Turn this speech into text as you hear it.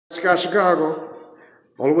Scott, Chicago.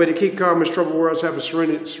 Only way to keep calm is troubled worlds have a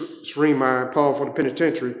serene mind. Paul for the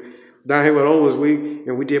penitentiary. Down here with Oldest,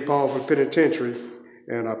 we did Paul for the penitentiary,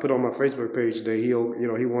 and I put on my Facebook page today. He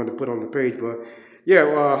wanted to put on the page, but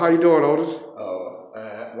yeah. How you doing, Otis?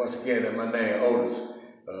 Once again, my name Otis,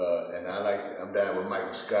 and I'm down with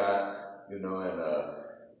Michael Scott, and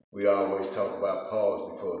we always talk about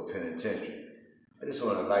Pauls before the penitentiary. I just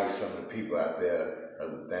want to light some of the people out there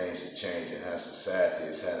of the things that change and how society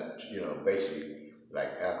is had, basically like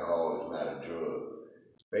alcohol is not a drug.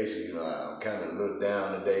 Basically, I'm kind of looked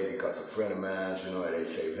down today because a friend of mine, at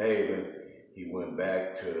Safe Haven, he went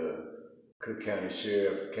back to the Cook County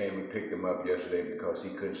Sheriff, came and picked him up yesterday because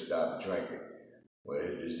he couldn't stop drinking. Well,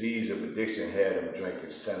 his disease of addiction had him drinking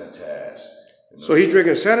sanitized. So he's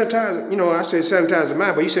drinking sanitizer? I say sanitizer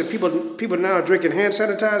mine, but you said people now are drinking hand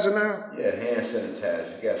sanitizer now? Yeah, hand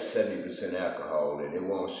sanitizer. It's got 70% alcohol in it. It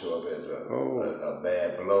won't show up as a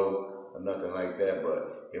bad blow or nothing like that,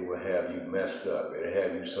 but it will have you messed up. It'll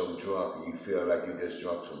have you so drunk and you feel like you just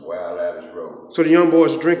drunk some Wild Average Road. So the young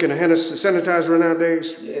boys are drinking a hand sanitizer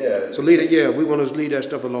nowadays? Yeah. So we want to leave that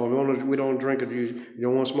stuff alone. We don't drink it. You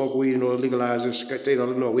don't want to smoke weed, legalize it.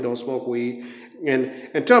 No, we don't smoke weed. And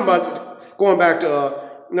tell them about going back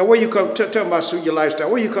to now where you come. Tell them about your lifestyle.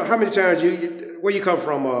 Where you come? How many times where you come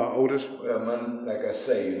from, Otis? Well, like I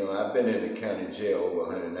say, I've been in the county jail over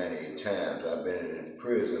 198 times. I've been in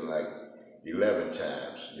prison like 11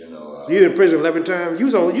 times. You were in prison 11 times. You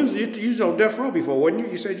was on death row before, wasn't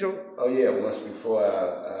you? You said you. Oh yeah, once before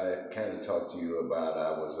I kind of talked to you about.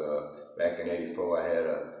 I was back in '84. I had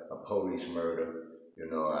a police murder.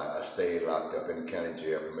 I stayed locked up in the county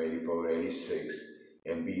jail from '84 to '86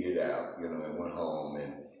 and beat it out. And went home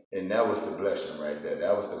and that was the blessing right there.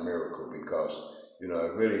 That was the miracle because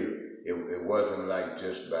it wasn't like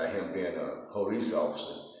just by him being a police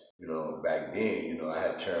officer. Back then, I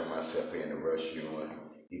had turned myself in to rush UN.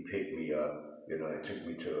 He picked me up, and took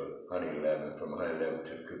me to 111, from 111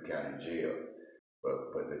 to the Cook County Jail.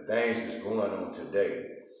 But the things that's going on today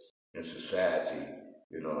in society,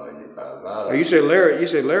 a lot of... You said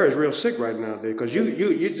Larry's real sick right now, because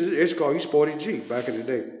it's called you Sporty G back in the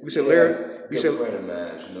day. We said Larry... You said... friend of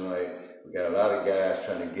mine, we got a lot of guys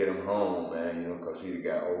trying to get him home, man, because he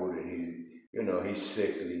got older. He's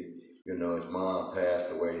sickly. His mom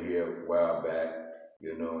passed away here a while back,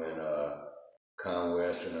 and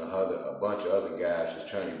Conwest and a bunch of other guys is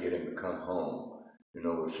trying to get him to come home.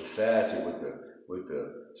 With society, with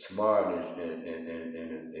the smartness and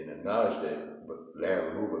the knowledge that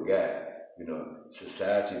Larry Hoover got,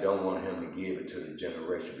 society don't want him to give it to the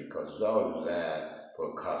generation because it's all designed for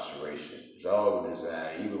incarceration. It's all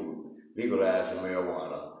designed, even legalizing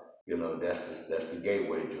marijuana, that's the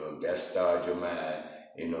gateway drug. That started your mind.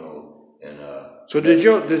 So did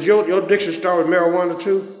your addiction start with marijuana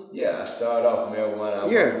too? Yeah, I started off with marijuana.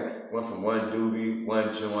 I went from one doobie,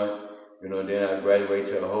 one joint, then I graduated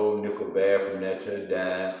to a whole nickel bag, from that to a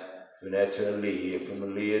dime, from that to a lid, from a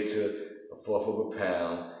lid to a fourth of a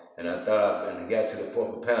pound. And I got to the fourth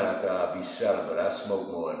of a pound, I thought I'd be selling, but I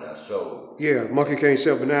smoked more than I sold. Yeah, monkey can't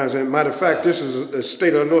sell bananas. And matter of fact, this is the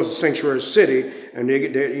state of Illinois, a sanctuary city, and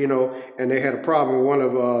they had a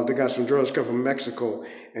problem. They got some drugs coming from Mexico,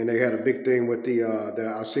 and they had a big thing with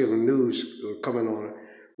I see on the news coming on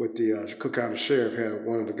with the Cook County Sheriff had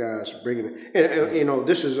one of the guys bringing it. And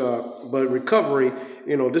this is but recovery,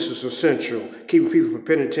 this is essential. Keeping people from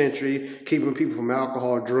penitentiary, keeping people from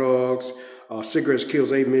alcohol, drugs. Cigarettes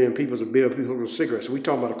kills 8 million people, a billion people with cigarettes. So we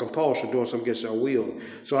talking about a compulsion, doing something against our will.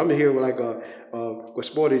 So I'm here with with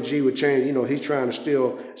Sporty G would change. He's trying to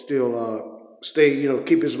still stay,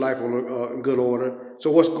 keep his life on good order.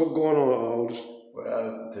 So what's going on, Otis?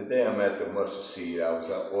 Well, today I'm at the Mustard Seed. I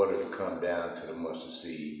was ordered to come down to the Mustard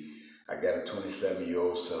Seed. I got a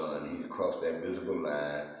 27-year-old son. He crossed that visible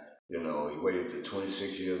line. He waited to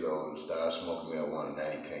 26 years old and started smoking marijuana. Now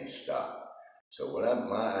he can't stop. So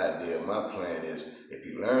my plan is, if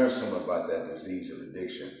you learn something about that disease of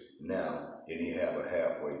addiction now, then you have a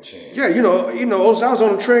halfway chance. Yeah, I was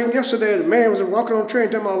on the train yesterday. The man was walking on the train,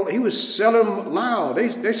 talking about he was selling them loud. They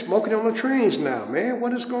smoking on the trains now, man.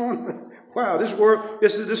 What is going on? Wow, this world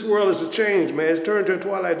is a change, man. It's turned to a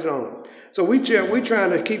twilight zone. So we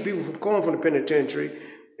trying to keep people from going from the penitentiary.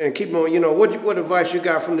 And keep on, what advice you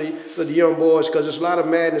got for the young boys? Because there's a lot of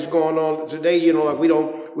madness going on today. Like we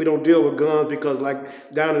don't deal with guns because,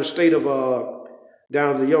 like down in the state of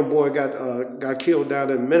the young boy got killed down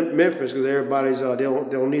in Memphis because everybody's they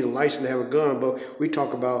don't need a license to have a gun. But we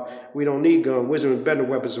talk about we don't need guns. Wisdom is better than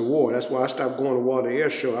weapons of war. That's why I stopped going to war to air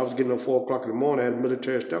show. I was getting up 4 o'clock in the morning. I had a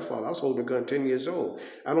military stepfather. I was holding a gun 10 years old.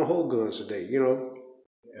 I don't hold guns today.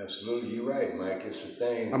 Absolutely, you're right, Mike. It's a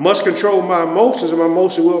thing. I must control my emotions, and my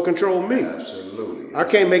emotions will control me. Absolutely. I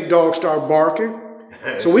can't make dogs start barking.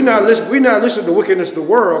 So we're not listening to wickedness of the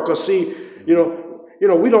world, because see, you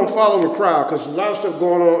know, we don't follow the crowd, because a lot of stuff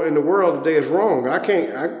going on in the world today is wrong. I can't,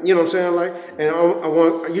 you know what I'm saying? Like, and I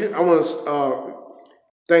want to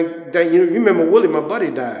thank you. You remember Willie, my buddy,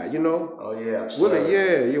 died. You know. Oh yeah, absolutely.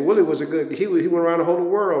 Willie, yeah. Willie was a good. He went around the whole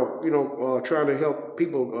world, you know, trying to help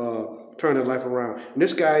people turn their life around. And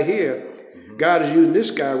this guy here. God is using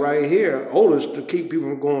this guy right here, Otis, to keep people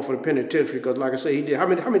from going for the penitentiary. Because, like I say, he did how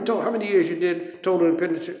many years you did total in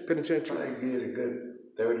penitentiary? I did a good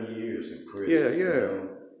 30 years in prison. Yeah. You know?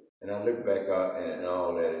 And I look back and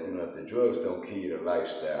all that. You know, if the drugs don't kill you, the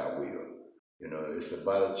lifestyle will. You know, it's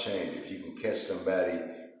about a change. If you can catch somebody,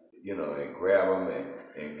 you know, and grab them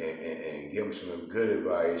and give them some good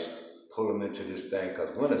advice. Pull them into this thing,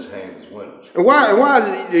 because winners hang as winners. And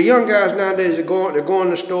why the young guys nowadays they're going to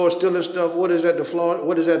the store stealing stuff? What is that? The flaw?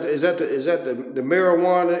 What is that? Is that the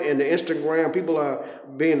marijuana and the Instagram? People are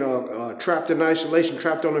being trapped in isolation,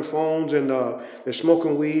 trapped on their phones, and they're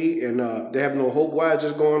smoking weed, and they have no hope. Why is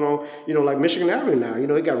this going on? You know, like Michigan Avenue now. You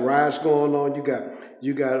know, they got riots going on.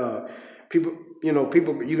 You got people. You know,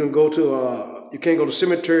 people. You can go to you can't go to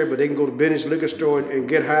cemetery, but they can go to Benny's liquor store and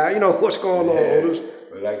get high. You know what's going on, Otis?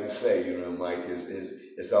 But like you say, you know, Mike,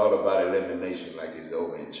 it's all about elimination, like it's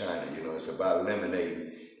over in China. You know, it's about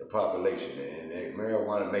eliminating the population, and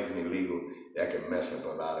marijuana making it illegal, that can mess up a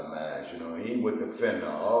lot of minds. You know, even with the fentanyl,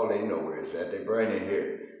 all they know where it's at. They burn it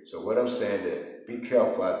here. So what I'm saying that be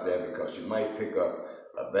careful out there, because you might pick up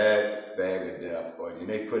a bag of death, or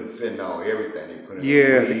they put fentanyl on everything. They put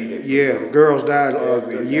it on weed. The girls died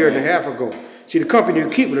a year and a half ago. See, the company you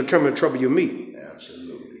keep will determine the trouble you meet.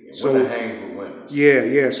 Absolutely. And so hang for winners.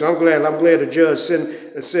 Yeah. So I'm glad the judge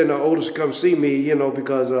sent Otis to come see me, you know,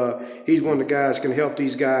 because he's one of the guys can help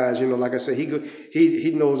these guys. You know, like I said,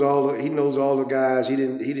 he knows all the guys. He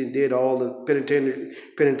did all the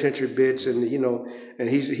penitentiary bits, and you know, and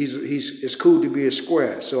he's it's cool to be a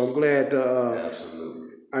square. So I'm glad. Absolutely.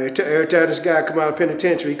 Every time this guy come out of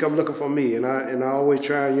penitentiary, he come looking for me, and I always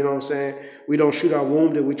try. You know what I'm saying? We don't shoot our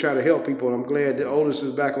wounded. We try to help people. And I'm glad that Otis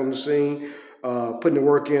is back on the scene. Putting the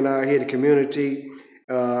work in out here, the community.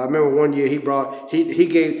 I remember one year he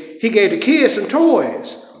gave the kids some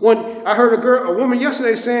toys. I heard a woman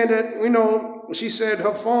yesterday saying that, you know, she said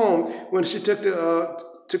her phone, when she took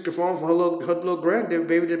the phone for her little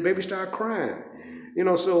grandbaby, the baby started crying. You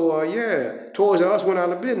know, so Toys R Us went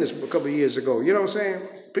out of business a couple of years ago. You know what I'm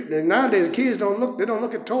saying? Nowadays the kids don't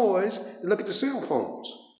look at toys, they look at the cell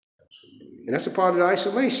phones. And that's a part of the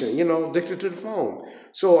isolation, you know, addicted to the phone.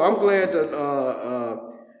 So I'm glad that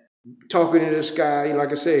talking to this guy, you know,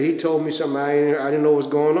 like I said, he told me something I didn't know what was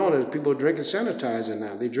going on. There's people drinking sanitizer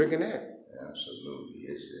now. They're drinking that. Absolutely.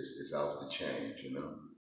 It's off the change, you know.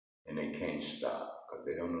 And they can't stop, because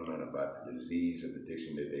they don't know nothing about the disease of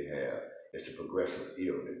addiction that they have. It's a progressive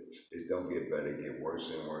illness. It don't get better, it get worse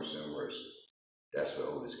and worse and worse. That's what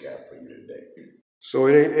Otis got for you today. So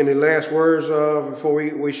any last words before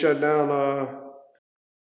we shut down,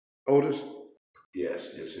 Otis?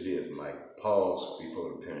 Yes, it is, Mike. Pause before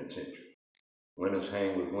the penitentiary. Winners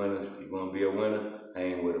hang with winners. If you want to be a winner,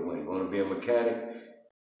 hang with a winner. You want to be a mechanic,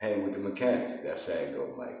 hang with the mechanics. That's how it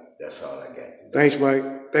go, Mike. That's all I got today. Thanks,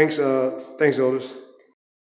 Mike. Thanks, Otis.